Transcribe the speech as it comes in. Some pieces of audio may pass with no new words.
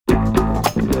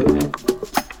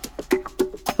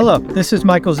Hello, this is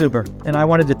Michael Zuber, and I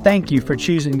wanted to thank you for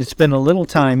choosing to spend a little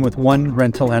time with one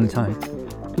rental at a time.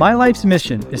 My life's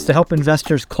mission is to help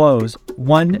investors close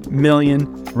 1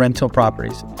 million rental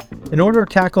properties. In order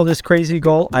to tackle this crazy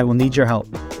goal, I will need your help.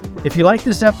 If you like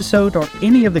this episode or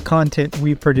any of the content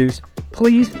we produce,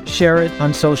 please share it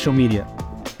on social media.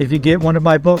 If you get one of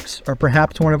my books or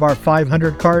perhaps one of our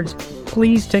 500 cards,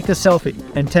 please take a selfie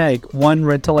and tag one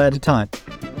rental at a time.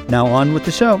 Now on with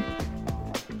the show.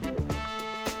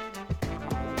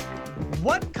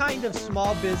 What kind of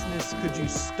small business could you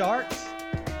start,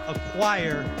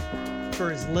 acquire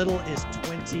for as little as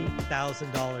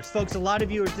 $20,000? Folks, a lot of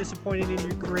you are disappointed in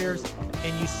your careers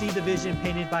and you see the vision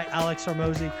painted by Alex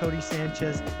Hormozi, Cody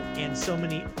Sanchez, and so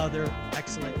many other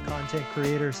excellent content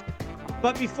creators.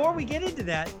 But before we get into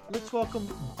that, let's welcome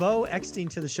Bo Eckstein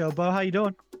to the show. Bo, how you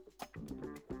doing?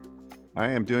 I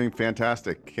am doing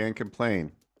fantastic. Can't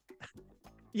complain.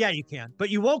 Yeah, you can,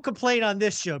 but you won't complain on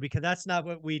this show because that's not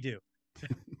what we do.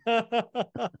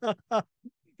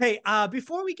 Hey,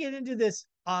 before we get into this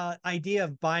idea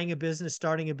of buying a business,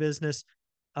 starting a business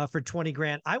for 20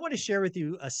 grand, I want to share with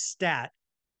you a stat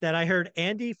that I heard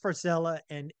Andy Frisella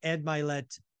and Ed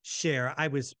Mylett share.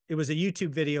 It was a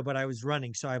YouTube video, but I was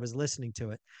running, so I was listening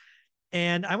to it.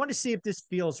 And I want to see if this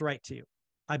feels right to you.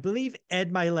 I believe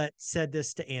Ed Mylett said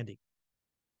this to Andy.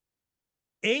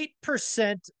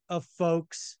 8% of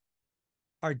folks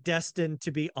are destined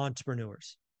to be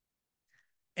entrepreneurs.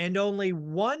 And only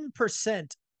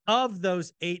 1% of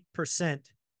those 8%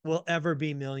 will ever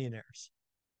be millionaires.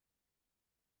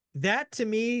 That to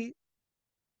me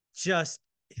just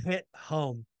hit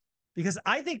home because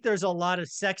I think there's a lot of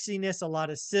sexiness, a lot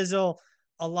of sizzle,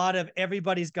 a lot of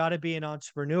everybody's got to be an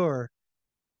entrepreneur.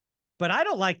 But I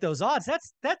don't like those odds.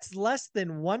 That's less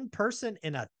than one person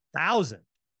in 1,000.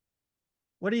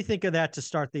 What do you think of that to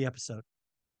start the episode?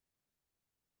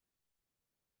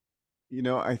 You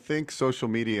know, I think social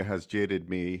media has jaded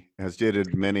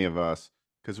many of us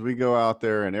because we go out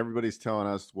there and everybody's telling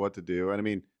us what to do. And I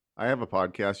mean, I have a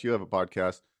podcast, you have a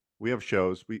podcast, we have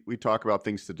shows, we talk about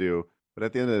things to do. But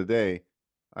at the end of the day,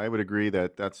 I would agree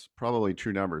that that's probably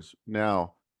true numbers.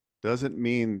 Now, doesn't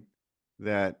mean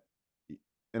that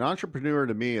an entrepreneur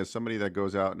to me is somebody that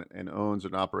goes out and owns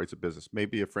and operates a business,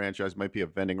 maybe a franchise, might be a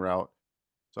vending route.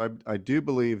 So I do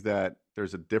believe that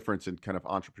there's a difference in kind of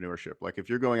entrepreneurship. Like if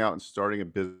you're going out and starting a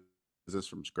business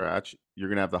from scratch, you're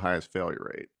going to have the highest failure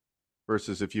rate.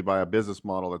 Versus if you buy a business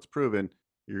model that's proven,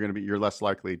 you're less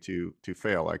likely to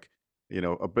fail. Like, you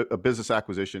know, a business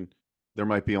acquisition, there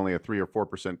might be only a 3 or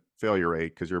 4% failure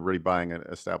rate because you're already buying an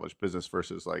established business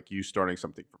versus like you starting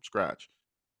something from scratch.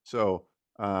 So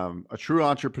a true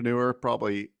entrepreneur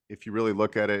probably, if you really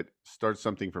look at it, starts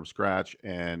something from scratch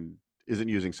and isn't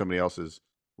using somebody else's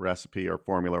recipe or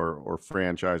formula or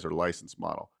franchise or license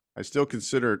model. I still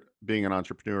consider being an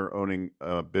entrepreneur owning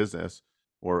a business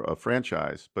or a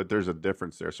franchise, but there's a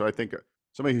difference there. So I think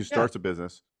somebody who starts a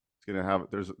business is going to have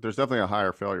there's definitely a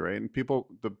higher failure rate, and people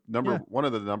one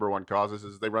of the number one causes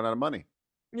is they run out of money.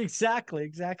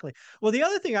 Exactly. Well, the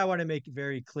other thing I want to make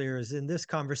very clear is in this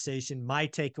conversation, my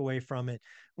takeaway from it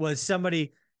was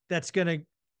somebody it's going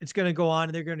to go on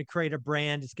and they're going to create a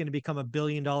brand. It's going to become $1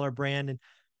 billion brand. And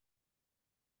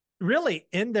really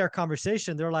in their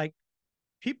conversation, they're like,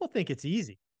 people think it's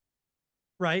easy,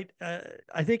 right?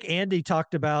 I think Andy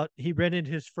talked about, he rented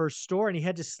his first store and he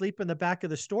had to sleep in the back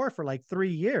of the store for like 3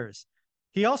 years.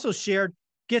 He also shared,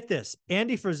 get this,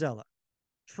 Andy Frisella,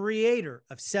 creator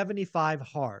of 75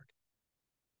 Hard,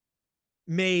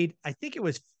 made, I think it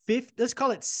was let's call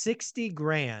it 60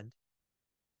 grand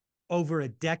over a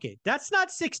decade. That's not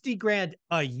 60 grand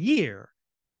a year.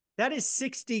 That is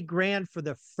 60 grand for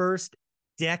the first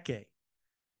decade.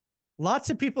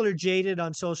 Lots of people are jaded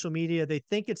on social media. They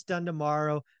think it's done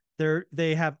tomorrow.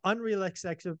 They have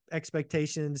unrealistic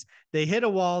expectations. They hit a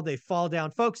wall, they fall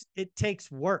down. Folks, it takes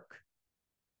work.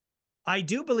 I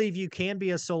do believe you can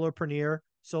be a solopreneur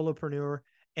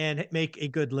and make a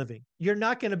good living. You're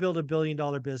not going to build $1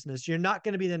 billion business. You're not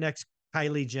going to be the next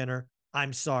Kylie Jenner.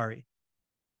 I'm sorry.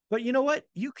 But you know what?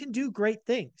 You can do great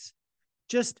things.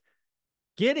 Just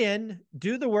get in,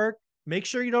 do the work, make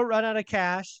sure you don't run out of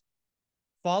cash,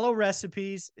 follow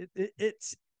recipes.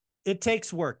 It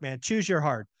takes work, man. Choose your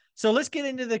heart. So let's get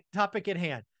into the topic at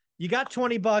hand. You got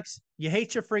 $20. You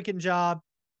hate your freaking job.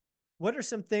 What are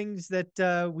some things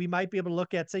that we might be able to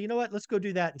look at? Say, you know what? Let's go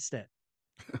do that instead.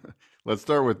 Let's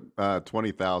start with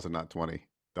 20,000, not $20.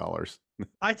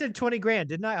 I said 20 grand,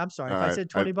 didn't I? I'm sorry. If I said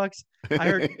 $20, I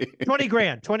heard 20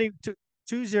 grand, 20,000.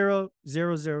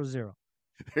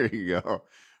 There you go.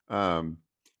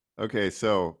 Okay.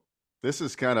 So this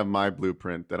is kind of my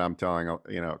blueprint that I'm trying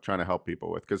to help people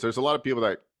with, because there's a lot of people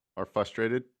that are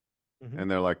frustrated Mhm.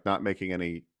 and they're like not making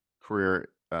any career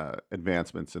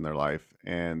advancements in their life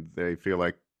and they feel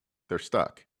like they're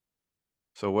stuck.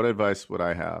 So what advice would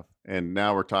I have? And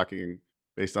now we're talking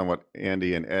based on what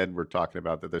Andy and Ed were talking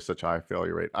about that there's such a high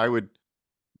failure rate. I would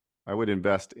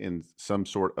invest in some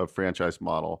sort of franchise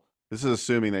model. This is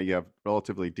assuming that you have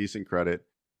relatively decent credit,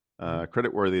 Mhm.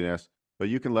 credit worthiness, but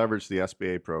you can leverage the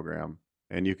SBA program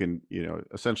and you can,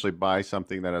 essentially buy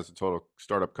something that has a total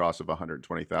startup cost of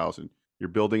 120,000. You're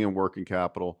building in working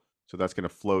capital, so that's going to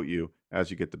float you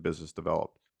as you get the business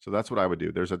developed. So that's what I would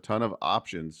do. There's a ton of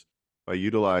options by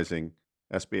utilizing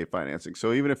SBA financing.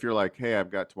 So even if you're like, hey, I've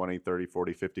got 20, 30,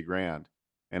 40, 50 grand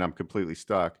and I'm completely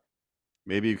stuck,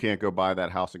 maybe you can't go buy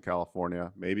that house in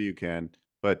California. Maybe you can,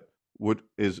 but would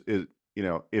is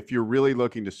if you're really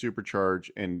looking to supercharge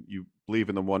and you believe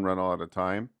in the one rental at a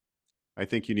time, I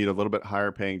think you need a little bit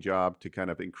higher paying job to kind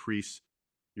of increase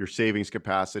your savings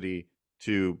capacity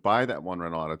to buy that one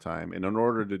rental at a time. And in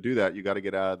order to do that, you got to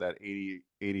get out of that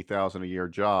 80,000 a year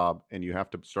job, and you have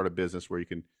to start a business where you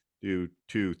can do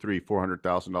two, three,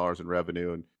 $400,000 in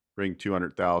revenue and bring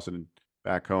 200,000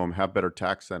 back home, have better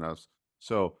tax incentives.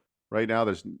 So right now,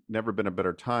 there's never been a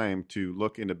better time to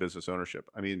look into business ownership.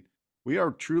 I mean, we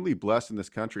are truly blessed in this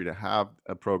country to have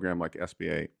a program like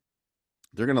SBA.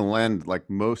 They're going to lend like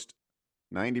most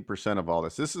 90% of all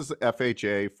this. This is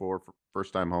FHA for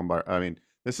first time home buyer. I mean,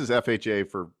 this is FHA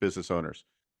for business owners.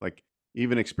 Like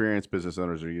even experienced business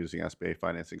owners are using SBA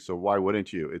financing. So why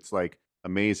wouldn't you? It's like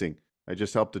amazing. I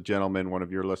just helped a gentleman, one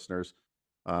of your listeners.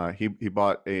 He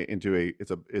bought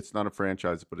it's not a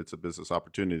franchise, but it's a business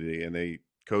opportunity, and they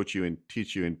coach you and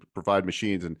teach you and provide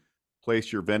machines and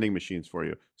place your vending machines for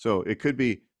you. So it could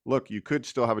be, look, you could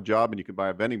still have a job and you could buy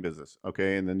a vending business,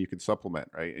 okay, and then you could supplement,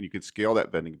 right, and you could scale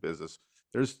that vending business.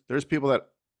 There's people that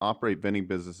operate vending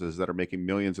businesses that are making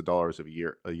millions of dollars a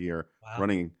year Wow.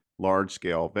 running large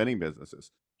scale vending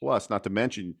businesses. Plus, not to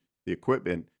mention the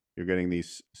equipment, you're getting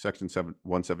these Section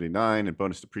 179 and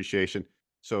bonus depreciation.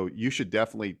 So you should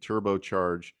definitely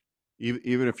turbocharge,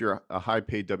 even if you're a high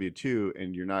paid W-2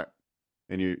 and you're not,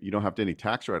 and you don't have any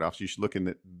tax write-offs. You should look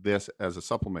at this as a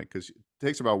supplement because it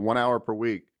takes about 1 hour per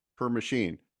week per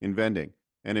machine in vending.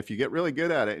 And if you get really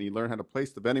good at it and you learn how to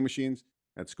place the vending machines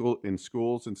in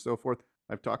schools and so forth,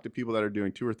 I've talked to people that are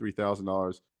doing $2,000 or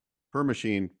 $3,000 per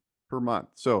machine per month.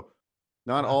 So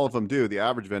not Wow. all of them do. The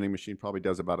average vending machine probably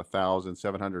does about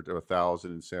 1,700 to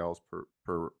 1,000 in sales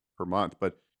per month.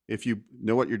 But if you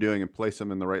know what you're doing and place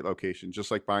them in the right location,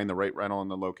 just like buying the right rental in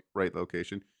the right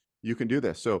location, you can do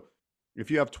this. So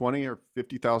if you have 20 or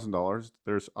 $50,000,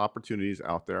 there's opportunities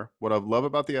out there. What I love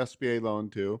about the SBA loan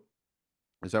too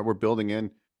is that we're building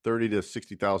in 30 to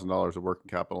 $60,000 of working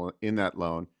capital in that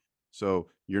loan. So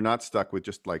you're not stuck with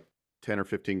just like 10 or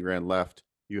 15 grand left.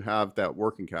 You have that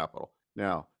working capital.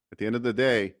 Now, at the end of the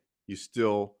day, you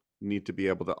still need to be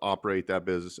able to operate that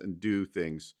business and do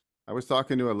things. I was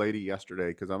talking to a lady yesterday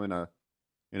because I'm in a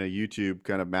YouTube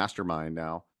kind of mastermind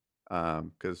now,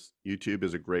 because YouTube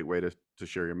is a great way to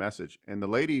share your message. And the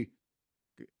lady,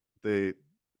 the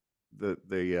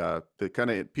the kind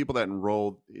of people that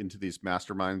enroll into these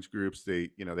masterminds groups, they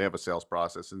have a sales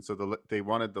process, and so they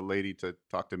wanted the lady to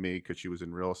talk to me because she was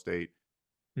in real estate.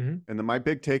 Mhm. And then my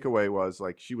big takeaway was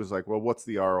like she was like, well, what's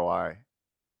the ROI?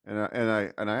 And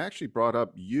I actually brought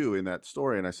up you in that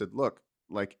story, and I said, look,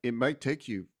 like it might take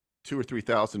you 2 or 3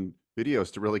 thousand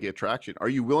videos to really get traction. Are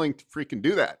you willing to freaking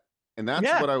do that? And that's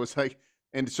Yeah. what I was like.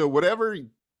 And so whatever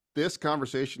this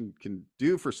conversation can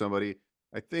do for somebody,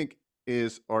 I think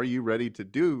is, are you ready to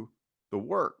do the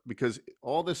work? Because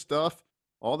all the stuff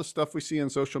we see on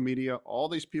social media, all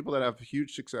these people that have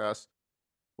huge success,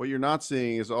 what you're not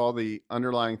seeing is all the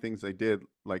underlying things they did,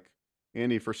 like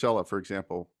Andy Frisella, for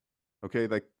example. Okay,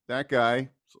 like that guy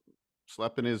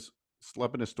slept in his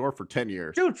slept in his store for 10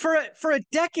 years. Dude, for a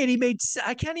decade he made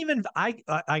I can't even I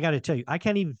got to tell you, I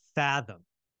can't even fathom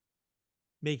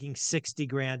making 60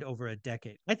 grand over a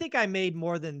decade. I think I made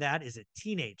more than that as a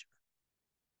teenager,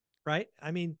 right?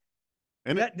 I mean,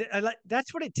 And it,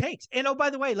 that's what it takes. And oh, by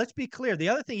the way, let's be clear. The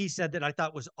other thing he said that I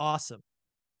thought was awesome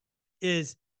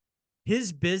is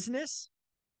his business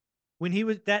when he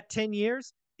was that 10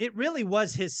 years, it really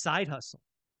was his side hustle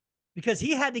because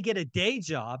he had to get a day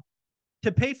job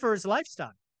to pay for his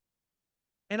lifestyle.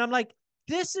 And I'm like,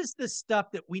 this is the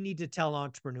stuff that we need to tell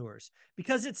entrepreneurs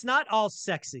because it's not all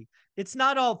sexy. It's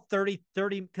not all 30,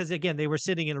 because again, they were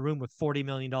sitting in a room with $40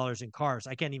 million in cars.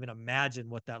 I can't even imagine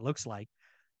what that looks like.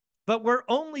 But we're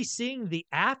only seeing the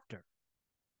after.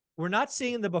 We're not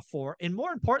seeing the before. And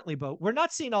more importantly, Bo, we're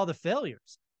not seeing all the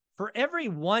failures. For every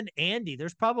one Andy,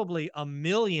 there's probably a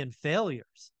million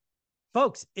failures.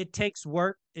 folks, it takes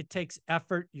work, it takes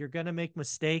effort. You're going to make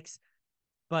mistakes,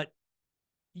 but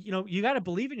you got to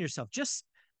believe in yourself.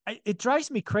 It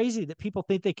drives me crazy that people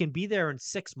think they can be there in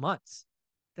 6 months.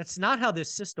 That's not how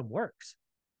this system works.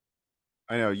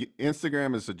 I know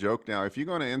Instagram is a joke now. If you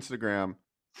go on Instagram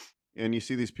and you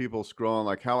see these people scrolling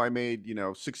like how I made,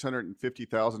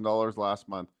 $650,000 last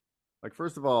month. Like,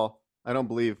 first of all, I don't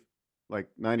believe like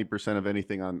 90% of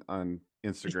anything on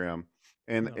Instagram.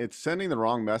 And No. it's sending the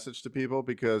wrong message to people,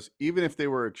 because even if they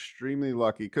were extremely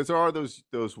lucky, because there are those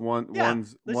Yeah.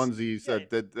 onesies Yeah.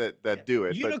 that do it.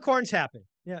 But Unicorns happen.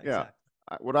 Yeah, yeah,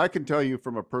 exactly. what I can tell you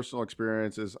from a personal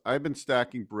experience is I've been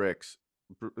stacking bricks,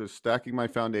 stacking my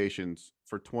foundations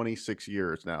for 26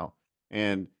 years now,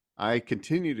 and I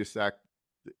continue to stack.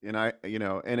 And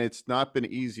and it's not been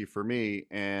easy for me,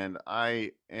 and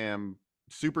I am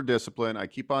super disciplined. I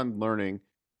keep on learning,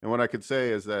 and what I could say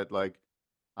is that, like,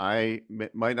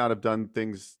 might not have done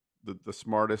things the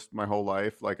smartest my whole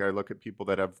life. Like, I look at people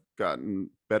that have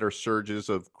gotten better surges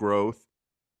of growth,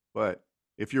 but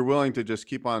if you're willing to just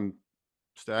keep on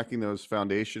stacking those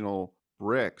foundational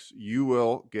bricks, you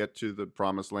will get to the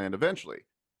promised land eventually.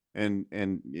 And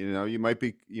you might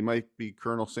be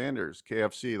Colonel Sanders,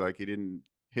 KFC, like he didn't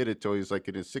hit it till he's like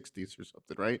in his 60s or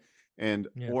something, right? And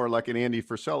Yeah. or like an Andy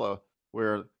Frisella,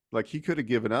 where like he could have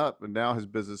given up, and now his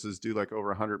businesses do like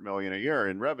over 100 million a year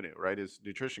in revenue, right? His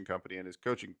nutrition company and his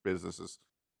coaching businesses.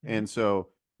 Mhm. And so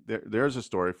there's a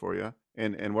story for you.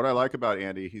 And what I like about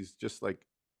Andy, he's just like,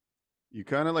 you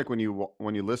kind of like when you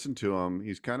listen to him,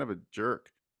 he's kind of a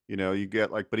jerk. You get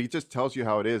like, but he just tells you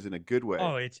how it is in a good way.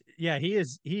 Oh, he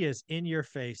is in your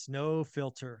face, no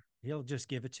filter. He'll just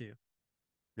give it to you.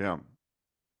 Yeah,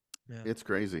 Yeah. it's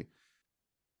crazy.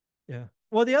 Yeah.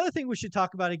 Well, the other thing we should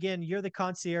talk about again, you're the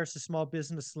concierge to small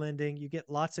business lending. You get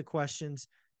lots of questions.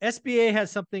 SBA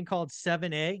has something called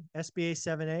 7A, SBA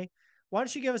 7A. Why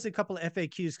don't you give us a couple of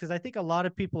FAQs? Because I think a lot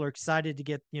of people are excited to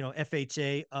get,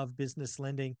 FHA of business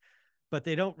lending, but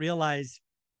they don't realize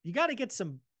you got to get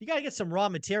some raw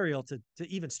material to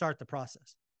even start the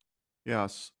process.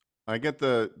 Yes, I get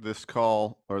this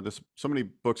call, or this somebody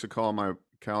books a call on my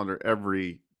calendar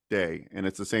every day, and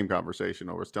it's the same conversation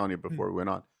I was telling you Hmm. before we went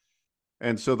on.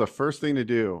 And so the first thing to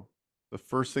do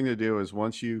is,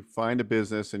 once you find a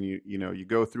business and you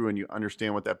go through and you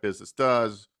understand what that business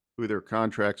does, who their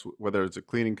contracts, whether it's a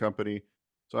cleaning company.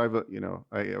 So I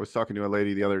was talking to a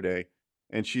lady the other day,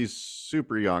 and she's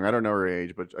super young. I don't know her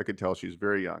age, but I could tell she's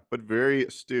very young, but very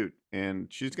astute,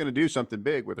 and she's going to do something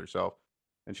big with herself.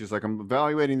 And she's like, I'm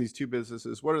evaluating these two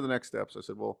businesses. What are the next steps? I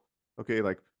said, well, okay,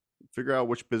 like, figure out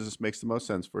which business makes the most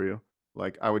sense for you.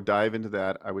 Like, I would dive into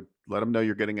that. I would let them know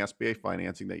you're getting SBA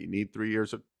financing, that you need 3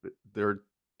 years of the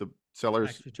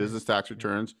seller's Tax return. business tax Yeah.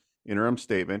 returns, interim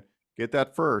statement. Get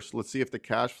that first. Let's see if the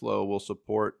cash flow will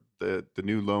support the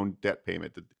new loan debt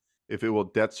payment, if it will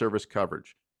debt service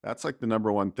coverage. That's like the number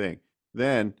one thing.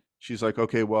 Then she's like,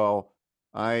 okay, well,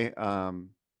 she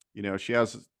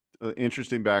has an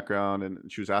interesting background,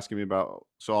 and she was asking me about,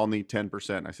 so I'll need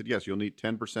 10%. I said, yes, you'll need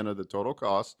 10% of the total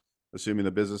cost, assuming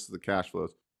the business is the cash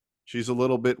flows. She's a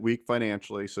little bit weak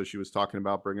financially, so she was talking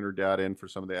about bringing her dad in for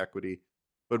some of the equity.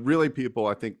 But really, people,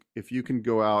 I think if you can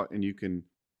go out and you can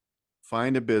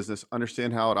find a business,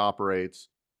 understand how it operates,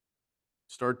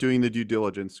 start doing the due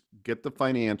diligence, get the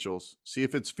financials, see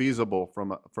if it's feasible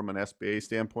from an SBA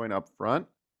standpoint up front,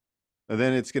 and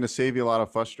then it's going to save you a lot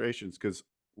of frustrations, because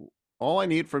all I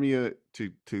need from you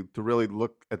to really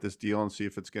look at this deal and see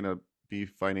if it's going to be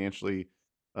financially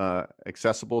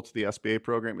accessible to the SBA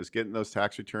program is getting those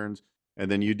tax returns, and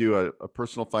then you do a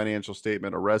personal financial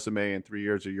statement, a resume, and 3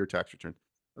 years of your tax return.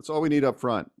 That's all we need up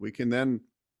front. We can then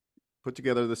put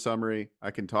together the summary.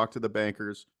 I can talk to the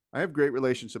bankers. I have great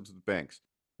relationships with banks.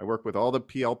 I work with all the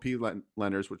PLP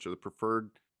lenders, which are the preferred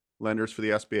lenders for the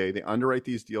SBA. They underwrite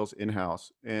these deals in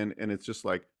house, and it's just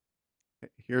like,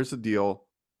 here's the deal.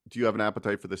 Do you have an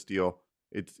appetite for this deal?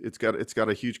 It's got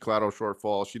a huge collateral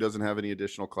shortfall. She doesn't have any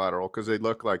additional collateral, because they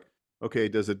look like, okay,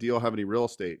 does the deal have any real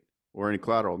estate or any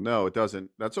collateral? No, it doesn't.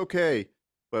 That's okay.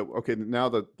 But okay, now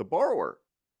the borrower,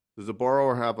 does the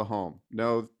borrower have a home?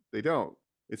 No, they don't.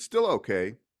 It's still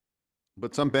okay.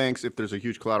 But some banks, if there's a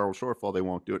huge collateral shortfall, they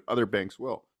won't do it. Other banks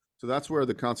will. So that's where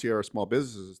the concierge small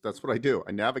businesses, that's what I do.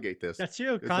 I navigate this. That's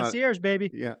you, It's not, concierge, baby.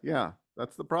 yeah, yeah,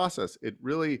 that's the process. It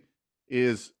really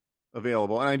is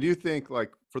available. And I do think,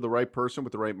 like, for the right person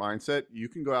with the right mindset, you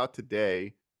can go out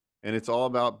today, and it's all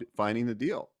about finding the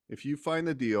deal. If you find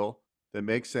the deal that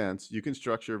makes sense, you can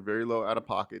structure a very low out of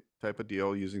pocket type of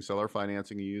deal using seller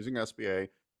financing, using SBA,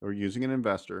 or using an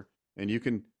investor, and you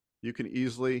can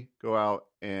easily go out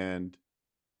and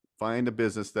find a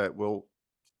business that will,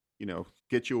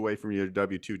 get you away from your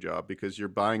W-2 job because you're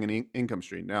buying an income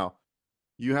stream. Now,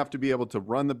 you have to be able to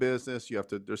run the business.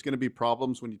 There's going to be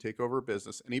problems when you take over a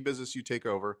business. Any business you take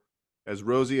over, as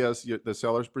rosy as the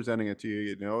seller's presenting it to you,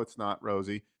 you know it's not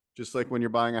rosy. Just like when you're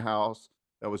buying a house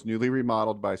that was newly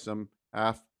remodeled by some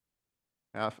half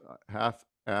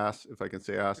ass, if I can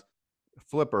say ass,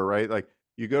 flipper, right? Like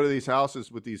you go to these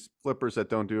houses with these flippers that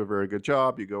don't do a very good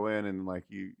job. You go in and like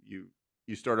you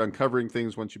start uncovering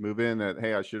things once you move in that,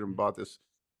 hey, I should have bought this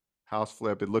house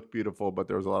flip. It looked beautiful, but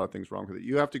there was a lot of things wrong with it.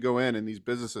 You have to go in, and these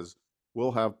businesses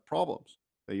will have problems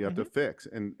that you have to fix.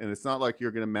 And it's not like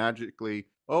you're going to magically,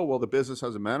 oh, well, the business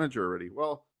has a manager already.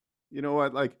 Well, you know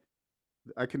what? Like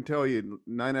I can tell you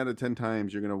 9 out of 10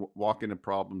 times you're going to walk into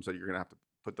problems that you're going to have to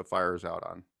put the fires out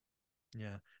on.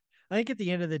 Yeah. I think at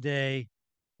the end of the day,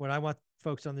 what I want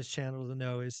folks on this channel to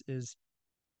know is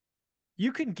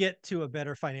you can get to a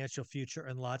better financial future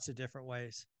in lots of different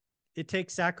ways. It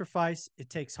takes sacrifice. It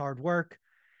takes hard work.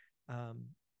 Um,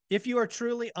 if you are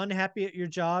truly unhappy at your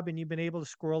job and you've been able to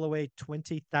squirrel away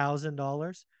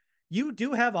 $20,000, you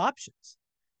do have options.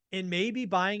 And maybe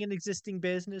buying an existing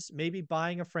business, maybe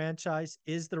buying a franchise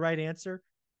is the right answer.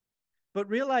 But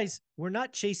realize we're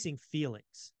not chasing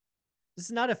feelings. This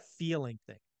is not a feeling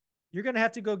thing. You're going to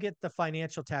have to go get the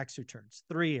financial tax returns,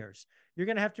 3 years. You're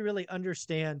going to have to really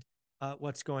understand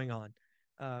what's going on.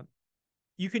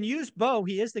 You can use Bo.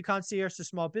 He is the concierge to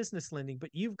small business lending, but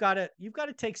you've got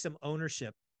to take some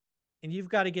ownership, and you've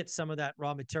got to get some of that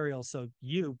raw material so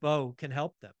you, Bo, can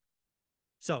help them.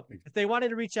 So if they wanted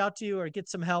to reach out to you or get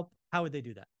some help, how would they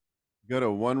do that? Go to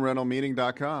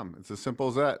onerentalmeeting.com. It's as simple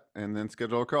as that, and then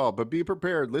schedule a call. But be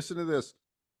prepared. Listen to this.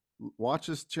 Watch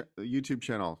this YouTube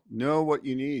channel. Know what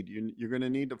you need. You're going to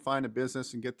need to find a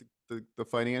business and get the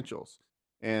financials,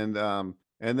 and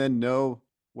then know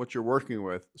what you're working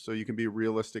with, so you can be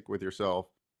realistic with yourself.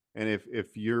 And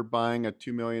if you're buying a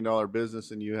 $2 million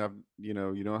business and you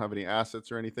don't have any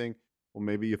assets or anything, well,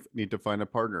 maybe you need to find a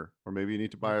partner, or maybe you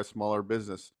need to buy a smaller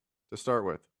business to start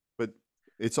with. But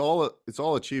it's all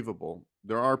achievable.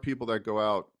 There are people that go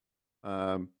out.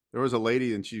 There was a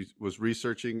lady, and she was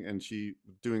researching, and she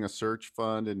doing a search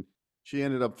fund, and she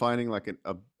ended up finding like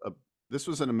this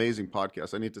was an amazing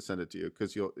podcast. I need to send it to you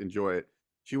because you'll enjoy it.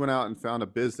 She went out and found a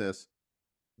business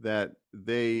that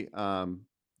they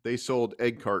sold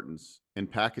egg cartons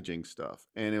and packaging stuff,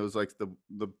 and it was like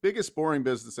the biggest boring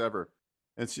business ever.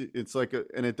 And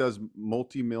and it does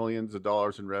multi-millions of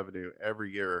dollars in revenue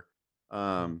every year.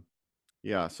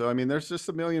 Yeah. So, I mean, there's just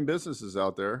a million businesses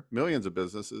out there, millions of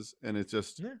businesses. And it's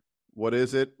just, what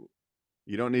is it?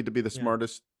 You don't need to be the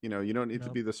smartest, you don't need to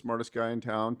be the smartest guy in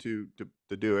town to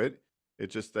do it.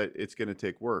 It's just that it's going to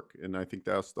take work. And I think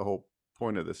that's the whole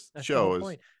point of this show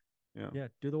is,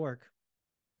 do the work.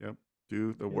 Yep.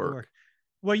 Do the work.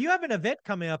 Well, you have an event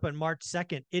coming up on March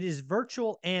 2nd. It is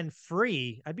virtual and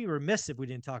free. I'd be remiss if we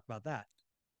didn't talk about that.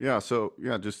 Yeah. So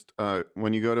just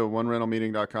when you go to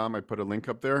onerentalmeeting.com, I put a link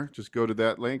up there. Just go to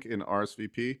that link in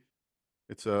RSVP.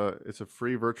 It's a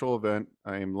free virtual event.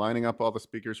 I am lining up all the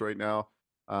speakers right now.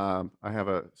 I have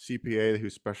a CPA who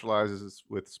specializes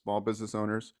with small business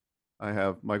owners. I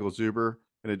have Michael Zuber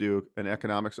going to do an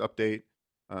economics update.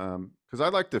 Because I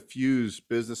like to fuse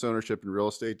business ownership and real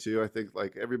estate too. I think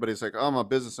like everybody's like, oh, I'm a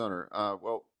business owner.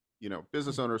 Well,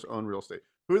 business owners own real estate.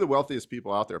 Who are the wealthiest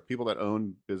people out there? People that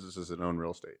own businesses and own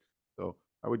real estate. So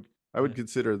I would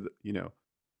consider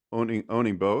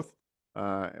owning both.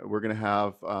 We're going to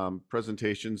have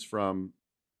presentations from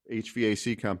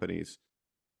HVAC companies,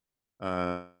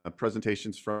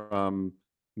 presentations from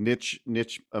niche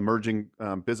emerging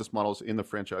business models in the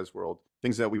franchise world,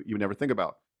 things that you would never think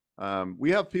about.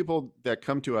 We have people that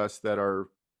come to us that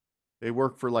they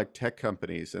work for like tech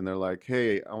companies, and they're like,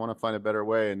 hey, I want to find a better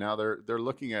way. And now they're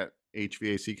looking at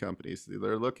HVAC companies.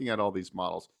 They're looking at all these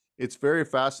models. It's very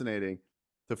fascinating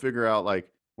to figure out,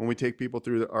 like, when we take people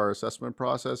through our assessment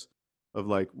process of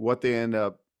like what they end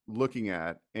up looking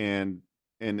at, and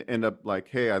end up like,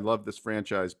 hey, I love this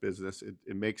franchise business.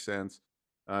 It makes sense.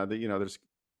 There's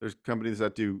companies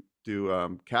that do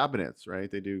cabinets,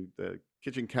 right? They do the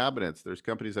kitchen cabinets. There's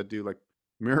companies that do like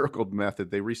Miracle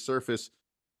Method. They resurface,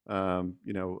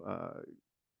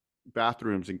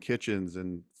 bathrooms and kitchens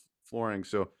and flooring.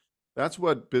 So that's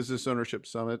what Business Ownership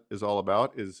Summit is all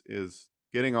about, is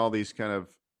getting all these kind of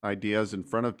ideas in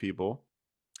front of people.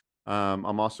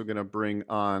 I'm also going to bring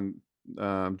on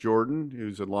Jordan,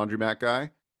 who's a laundromat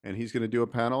guy, and he's going to do a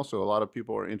panel. So a lot of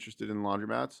people are interested in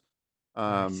laundromats.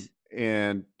 Nice.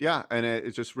 And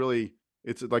it's just really,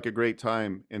 it's like a great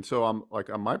time. And so I'm like,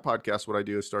 on my podcast, what I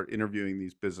do is start interviewing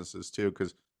these businesses too,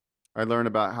 because I learn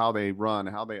about how they run,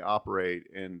 how they operate,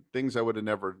 and things I would have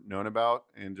never known about,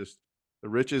 and just The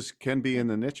riches can be in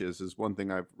the niches is one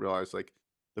thing I've realized. Like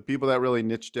the people that really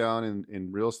niche down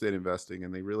in real estate investing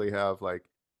and they really have like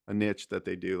a niche that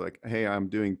they do, like, hey, I'm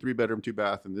doing 3 bedroom, 2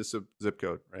 bath in this zip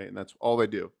code, right? And that's all they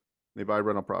do. They buy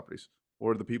rental properties.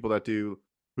 Or the people that do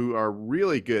who are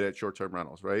really good at short-term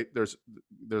rentals, right? There's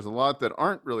a lot that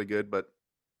aren't really good, but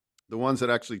the ones that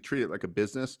actually treat it like a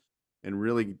business and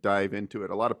really dive into it.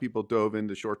 A lot of people dove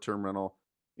into short-term rental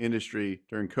industry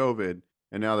during COVID,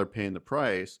 and now they're paying the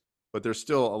price, but there's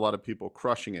still a lot of people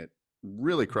crushing it,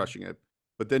 really crushing it.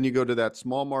 But then you go to that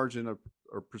small margin of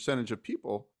or percentage of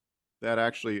people that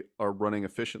actually are running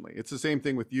efficiently. It's the same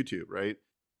thing with YouTube, right?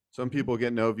 Some people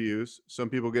get no views, some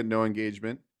people get no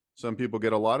engagement, some people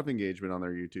get a lot of engagement on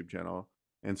their YouTube channel.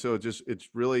 And so it's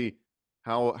really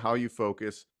how you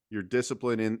focus, your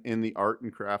discipline in the art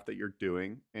and craft that you're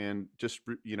doing, and just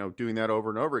doing that over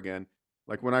and over again.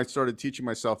 Like when I started teaching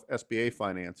myself SBA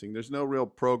financing, there's no real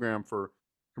program for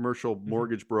commercial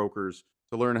mortgage brokers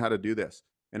to learn how to do this.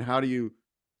 And how do you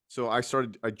so I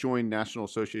joined National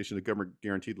Association of Government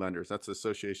Guaranteed Lenders. That's the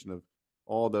association of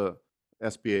all the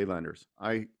SBA lenders.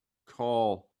 I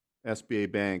call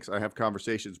SBA banks. I have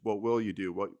conversations. What will you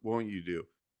do? What won't you do?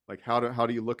 Like how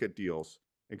do you look at deals?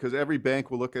 Because every bank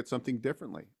will look at something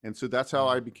differently. And so that's how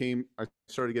I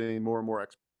started getting more and more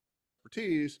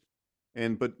expertise.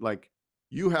 But like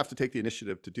you have to take the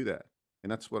initiative to do that.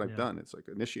 And that's what I've done. It's like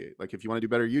initiate. Like if you want to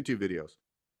do better YouTube videos,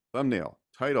 thumbnail,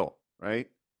 title, right?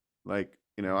 Like,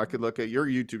 I could look at your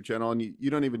YouTube channel and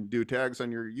you don't even do tags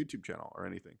on your YouTube channel or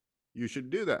anything. You should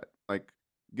do that. Like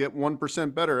get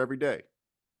 1% better every day.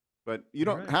 But you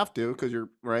don't have to because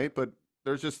you're right. But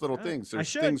there's just little things.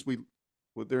 There's things we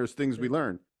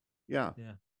learn. Yeah.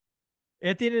 Yeah.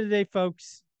 At the end of the day,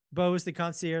 folks, Bo is the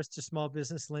concierge to small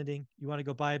business lending. You want to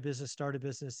go buy a business, start a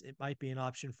business, it might be an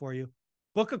option for you.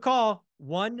 Book a call,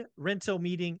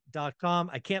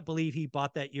 onerentalmeeting.com. I can't believe he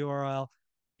bought that URL.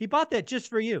 He bought that just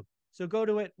for you. So go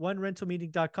to it,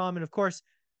 onerentalmeeting.com. And of course,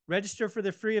 register for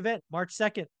the free event, March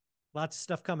 2nd. Lots of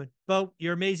stuff coming. Bo,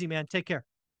 you're amazing, man. Take care.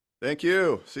 Thank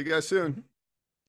you. See you guys soon.